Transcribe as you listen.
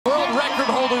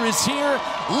holder is here.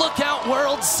 Look out,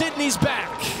 world, Sydney's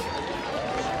back.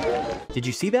 Did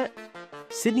you see that?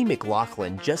 Sydney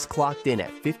McLaughlin just clocked in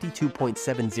at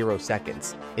 52.70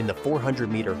 seconds in the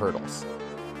 400-meter hurdles.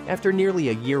 After nearly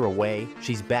a year away,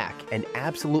 she's back and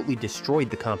absolutely destroyed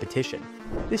the competition.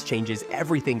 This changes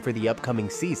everything for the upcoming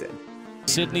season.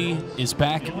 Sydney is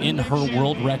back in her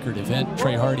world record event.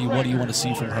 Trey Hardy, what do you want to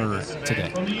see from her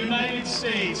today?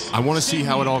 I want to see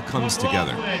how it all comes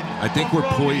together. I think we're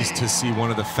poised to see one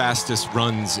of the fastest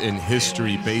runs in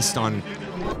history based on...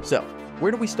 So,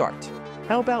 where do we start?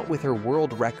 How about with her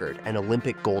world record and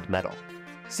Olympic gold medal?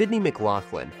 Sydney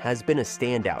McLaughlin has been a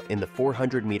standout in the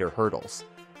 400-meter hurdles,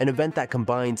 an event that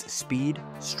combines speed,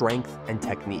 strength, and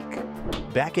technique.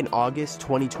 Back in August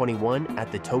 2021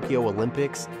 at the Tokyo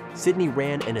Olympics, Sydney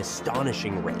ran an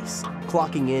astonishing race,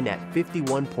 clocking in at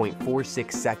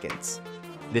 51.46 seconds.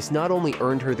 This not only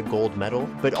earned her the gold medal,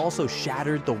 but also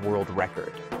shattered the world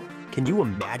record. Can you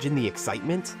imagine the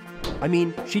excitement? I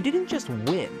mean, she didn't just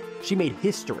win, she made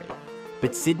history.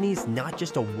 But Sydney's not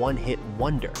just a one-hit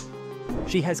wonder.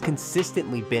 She has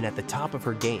consistently been at the top of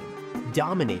her game,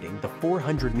 dominating the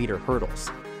 400-meter hurdles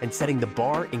and setting the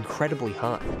bar incredibly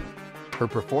high. Her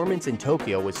performance in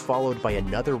Tokyo was followed by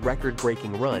another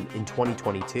record-breaking run in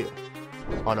 2022.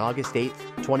 On August 8,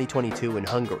 2022 in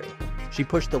Hungary, she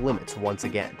pushed the limits once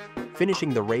again,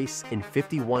 finishing the race in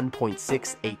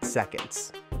 51.68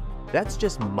 seconds. That's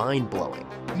just mind-blowing.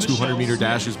 200-meter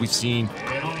dashes we've seen,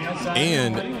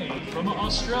 and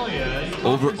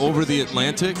over the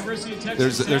Atlantic,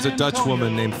 there's a Dutch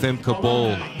woman named Femke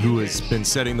Bol who has been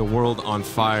setting the world on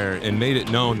fire and made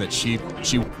it known that she...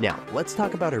 Now, let's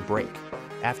talk about her break.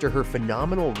 After her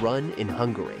phenomenal run in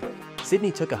Hungary,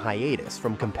 Sydney took a hiatus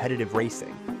from competitive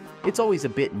racing. It's always a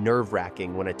bit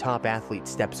nerve-wracking when a top athlete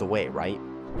steps away, right?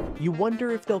 You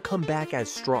wonder if they'll come back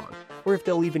as strong, or if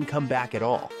they'll even come back at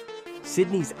all.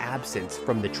 Sydney's absence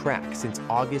from the track since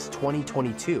August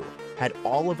 2022 had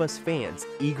all of us fans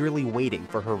eagerly waiting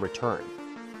for her return.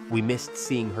 We missed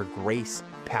seeing her grace,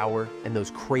 power, and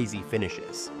those crazy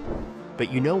finishes.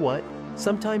 But you know what?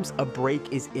 Sometimes a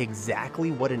break is exactly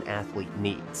what an athlete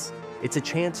needs. It's a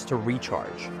chance to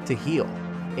recharge, to heal,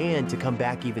 and to come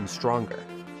back even stronger.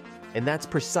 And that's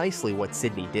precisely what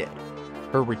Sydney did.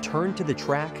 Her return to the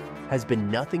track has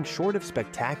been nothing short of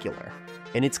spectacular,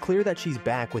 and it's clear that she's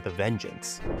back with a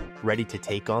vengeance, ready to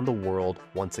take on the world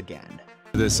once again.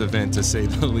 This event, to say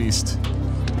the least,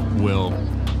 will...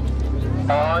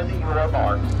 On your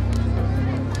mark.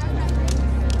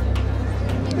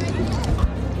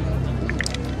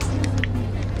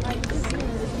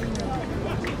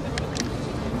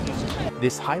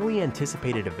 This highly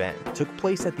anticipated event took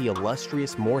place at the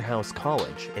illustrious Morehouse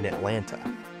College in Atlanta.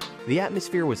 The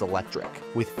atmosphere was electric,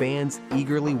 with fans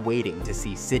eagerly waiting to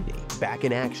see Sydney back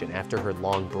in action after her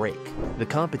long break. The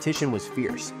competition was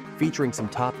fierce, featuring some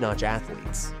top-notch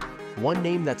athletes. One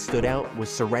name that stood out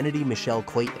was Serenity Michelle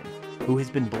Clayton, who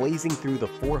has been blazing through the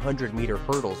 400-meter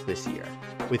hurdles this year,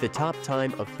 with a top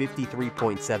time of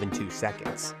 53.72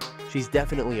 seconds. She's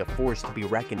definitely a force to be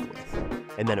reckoned with.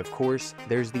 And then, of course,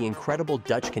 there's the incredible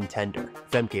Dutch contender,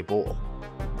 Femke Bol.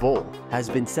 Bol has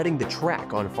been setting the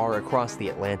track on far across the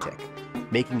Atlantic,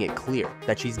 making it clear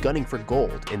that she's gunning for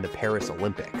gold in the Paris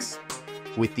Olympics.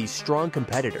 With these strong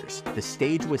competitors, the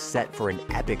stage was set for an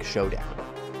epic showdown.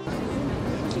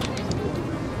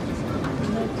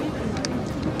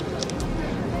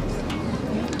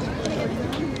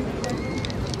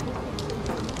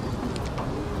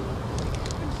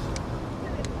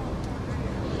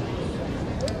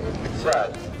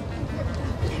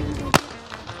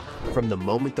 From the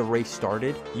moment the race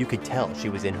started, you could tell she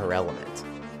was in her element.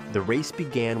 The race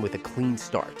began with a clean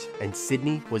start, and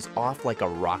Sydney was off like a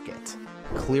rocket,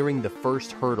 clearing the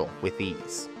first hurdle with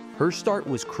ease. Her start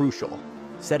was crucial,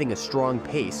 setting a strong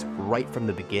pace right from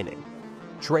the beginning.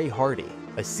 Trey Hardy,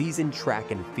 a seasoned track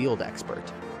and field expert,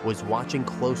 was watching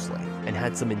closely and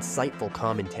had some insightful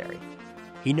commentary.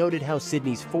 He noted how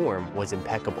Sydney's form was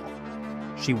impeccable.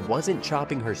 She wasn't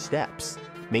chopping her steps,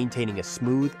 maintaining a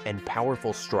smooth and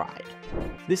powerful stride.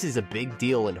 This is a big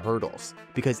deal in hurdles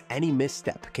because any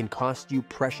misstep can cost you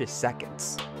precious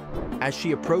seconds. As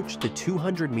she approached the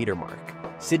 200-meter mark,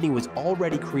 Sydney was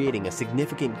already creating a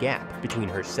significant gap between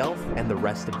herself and the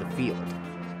rest of the field.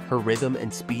 Her rhythm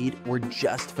and speed were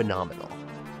just phenomenal.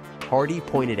 Hardy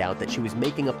pointed out that she was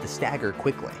making up the stagger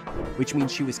quickly, which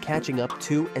means she was catching up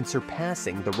to and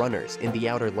surpassing the runners in the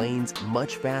outer lanes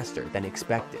much faster than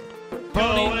expected.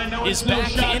 Prandini is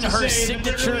back in her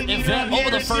signature event over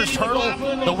the first hurdle.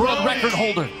 The world record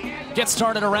holder gets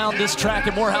started around this track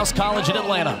at Morehouse College in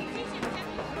Atlanta.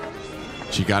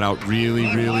 She got out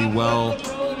really, really well.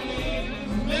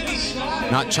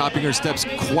 Not chopping her steps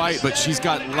quite, but she's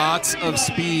got lots of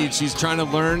speed. She's trying to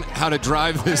learn how to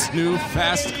drive this new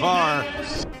fast car.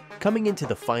 Coming into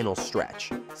the final stretch,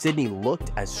 Sydney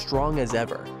looked as strong as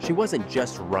ever. She wasn't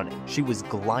just running, she was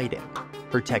gliding.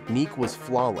 Her technique was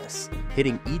flawless,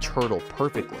 hitting each hurdle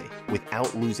perfectly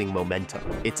without losing momentum.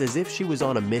 It's as if she was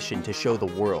on a mission to show the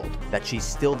world that she's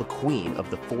still the queen of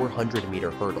the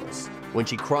 400-meter hurdles. When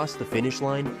she crossed the finish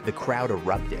line, the crowd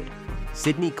erupted.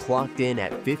 Sydney clocked in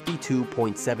at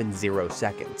 52.70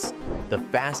 seconds, the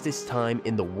fastest time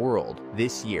in the world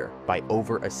this year by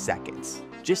over a second.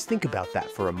 Just think about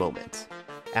that for a moment.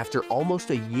 After almost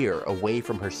a year away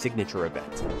from her signature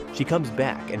event, she comes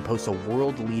back and posts a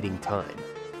world-leading time.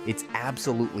 It's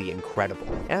absolutely incredible.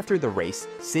 After the race,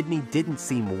 Sydney didn't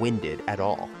seem winded at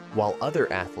all. While other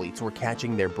athletes were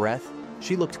catching their breath,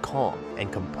 she looked calm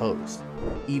and composed,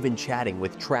 even chatting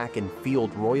with track and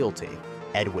field royalty,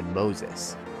 Edwin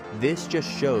Moses. This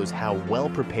just shows how well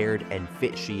prepared and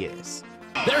fit she is.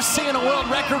 They're seeing a world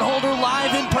record holder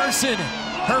live in person.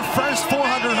 Her first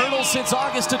 400 hurdles since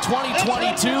August of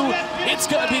 2022. It's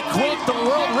going to be quick. The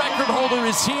world record holder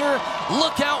is here.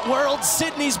 Look out, world.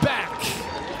 Sydney's back.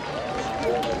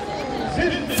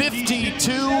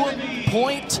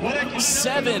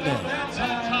 52.7.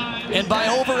 And by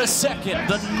over a second,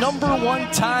 the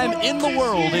 #1 time in the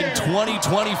world in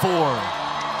 2024.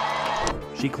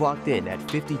 She clocked in at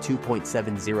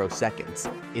 52.70 seconds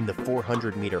in the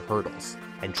 400-meter hurdles.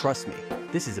 And trust me,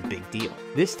 this is a big deal.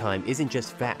 This time isn't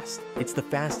just fast, it's the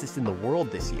fastest in the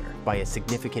world this year by a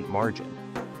significant margin.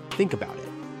 Think about it.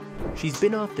 She's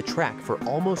been off the track for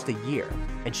almost a year,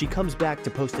 and she comes back to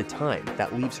post a time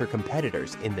that leaves her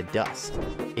competitors in the dust.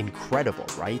 Incredible,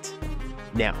 right?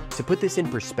 Now, to put this in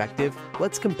perspective,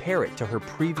 let's compare it to her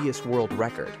previous world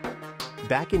record.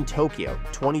 Back in Tokyo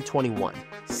 2021,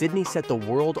 Sydney set the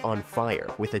world on fire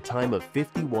with a time of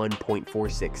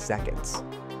 51.46 seconds.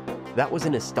 That was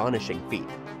an astonishing feat,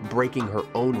 breaking her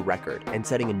own record and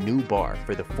setting a new bar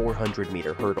for the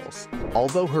 400-meter hurdles.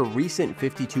 Although her recent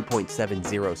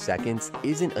 52.70 seconds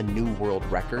isn't a new world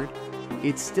record,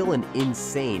 it's still an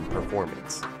insane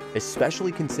performance,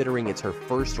 especially considering it's her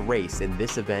first race in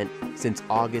this event since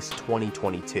August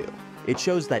 2022. It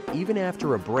shows that even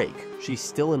after a break, she's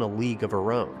still in a league of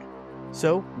her own.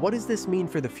 So, what does this mean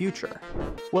for the future?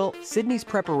 Well, Sydney's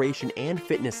preparation and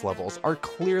fitness levels are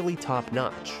clearly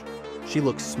top-notch. She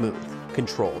looks smooth,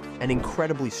 controlled, and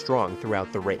incredibly strong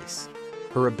throughout the race.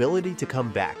 Her ability to come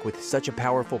back with such a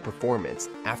powerful performance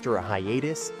after a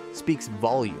hiatus speaks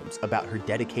volumes about her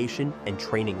dedication and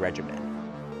training regimen.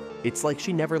 It's like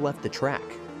she never left the track.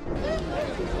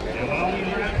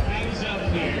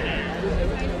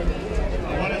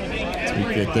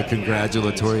 We get the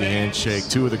congratulatory handshake,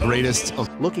 two of the greatest.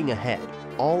 Looking ahead,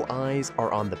 all eyes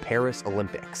are on the Paris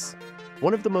Olympics.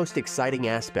 One of the most exciting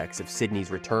aspects of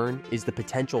Sydney's return is the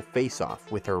potential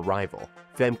face-off with her rival,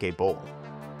 Femke Bol.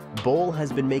 Bol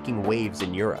has been making waves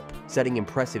in Europe, setting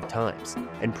impressive times,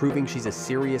 and proving she's a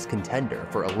serious contender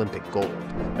for Olympic gold.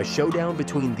 A showdown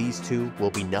between these two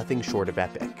will be nothing short of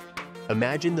epic.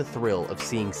 Imagine the thrill of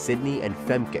seeing Sydney and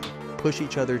Femke push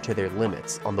each other to their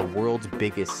limits on the world's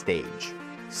biggest stage.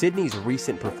 Sydney's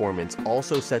recent performance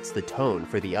also sets the tone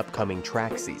for the upcoming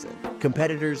track season.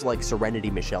 Competitors like Serenity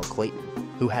Michelle Clayton,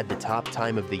 who had the top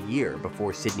time of the year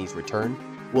before Sydney's return,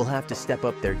 will have to step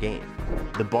up their game.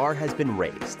 The bar has been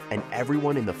raised, and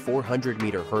everyone in the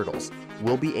 400-meter hurdles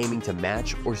will be aiming to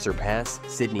match or surpass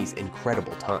Sydney's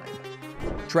incredible time.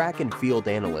 Track and field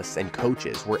analysts and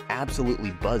coaches were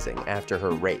absolutely buzzing after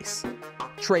her race.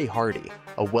 Trey Hardy,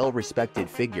 a well-respected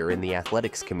figure in the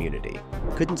athletics community,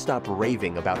 couldn't stop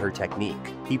raving about her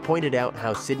technique. He pointed out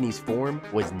how Sydney's form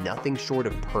was nothing short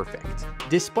of perfect.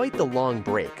 Despite the long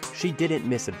break, she didn't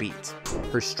miss a beat.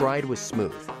 Her stride was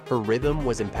smooth, her rhythm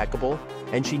was impeccable,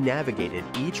 and she navigated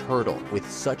each hurdle with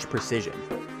such precision.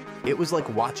 It was like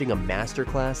watching a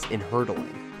masterclass in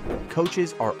hurdling.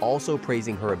 Coaches are also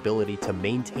praising her ability to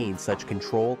maintain such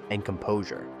control and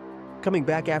composure. Coming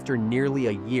back after nearly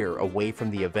a year away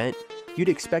from the event, you'd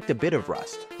expect a bit of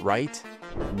rust, right?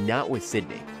 Not with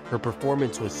Sydney. Her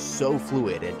performance was so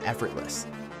fluid and effortless.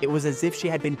 It was as if she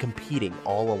had been competing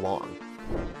all along.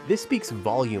 This speaks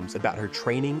volumes about her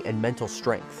training and mental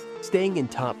strength. Staying in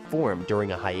top form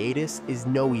during a hiatus is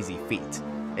no easy feat,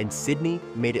 and Sydney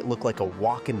made it look like a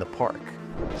walk in the park.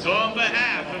 So on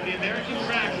behalf of the American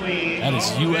Track League, that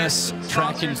is U.S.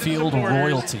 track and field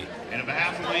royalty. And on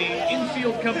behalf of the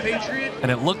infield compatriot,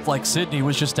 and it looked like Sydney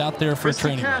was just out there for a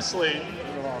training. Castling.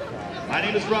 My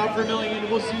name is Rob Vermillion.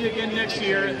 We'll see you again next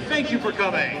year. Thank you for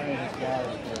coming.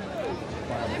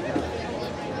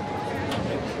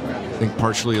 I think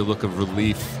partially a look of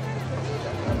relief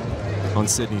on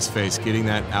Sydney's face, getting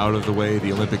that out of the way.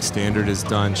 The Olympic standard is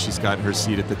done. She's got her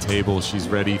seat at the table. She's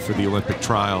ready for the Olympic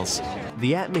trials.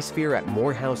 The atmosphere at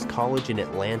Morehouse College in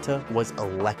Atlanta was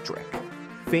electric.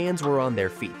 Fans were on their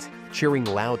feet, cheering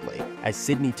loudly as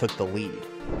Sydney took the lead.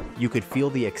 You could feel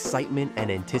the excitement and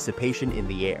anticipation in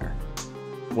the air.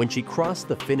 When she crossed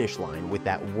the finish line with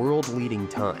that world-leading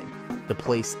time, the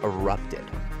place erupted.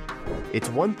 It's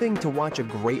one thing to watch a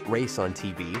great race on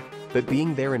TV, but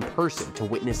being there in person to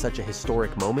witness such a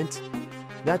historic moment,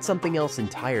 that's something else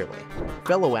entirely.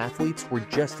 Fellow athletes were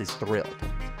just as thrilled.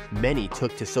 Many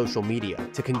took to social media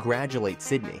to congratulate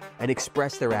Sydney and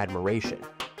express their admiration.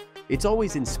 It's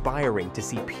always inspiring to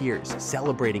see peers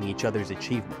celebrating each other's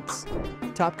achievements.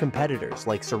 Top competitors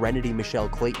like Serenity Michelle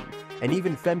Clayton and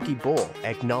even Femke Bol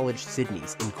acknowledged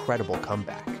Sydney's incredible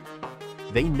comeback.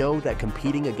 They know that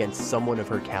competing against someone of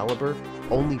her caliber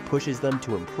only pushes them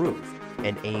to improve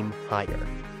and aim higher.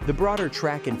 The broader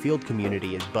track and field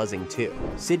community is buzzing too.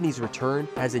 Sydney's return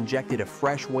has injected a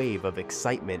fresh wave of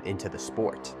excitement into the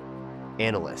sport.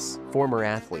 Analysts, former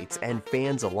athletes, and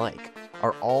fans alike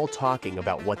are all talking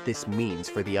about what this means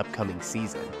for the upcoming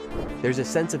season. There's a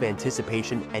sense of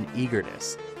anticipation and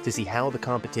eagerness to see how the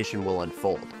competition will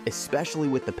unfold, especially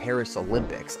with the Paris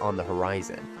Olympics on the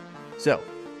horizon. So,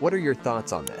 what are your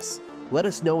thoughts on this? Let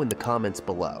us know in the comments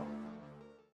below.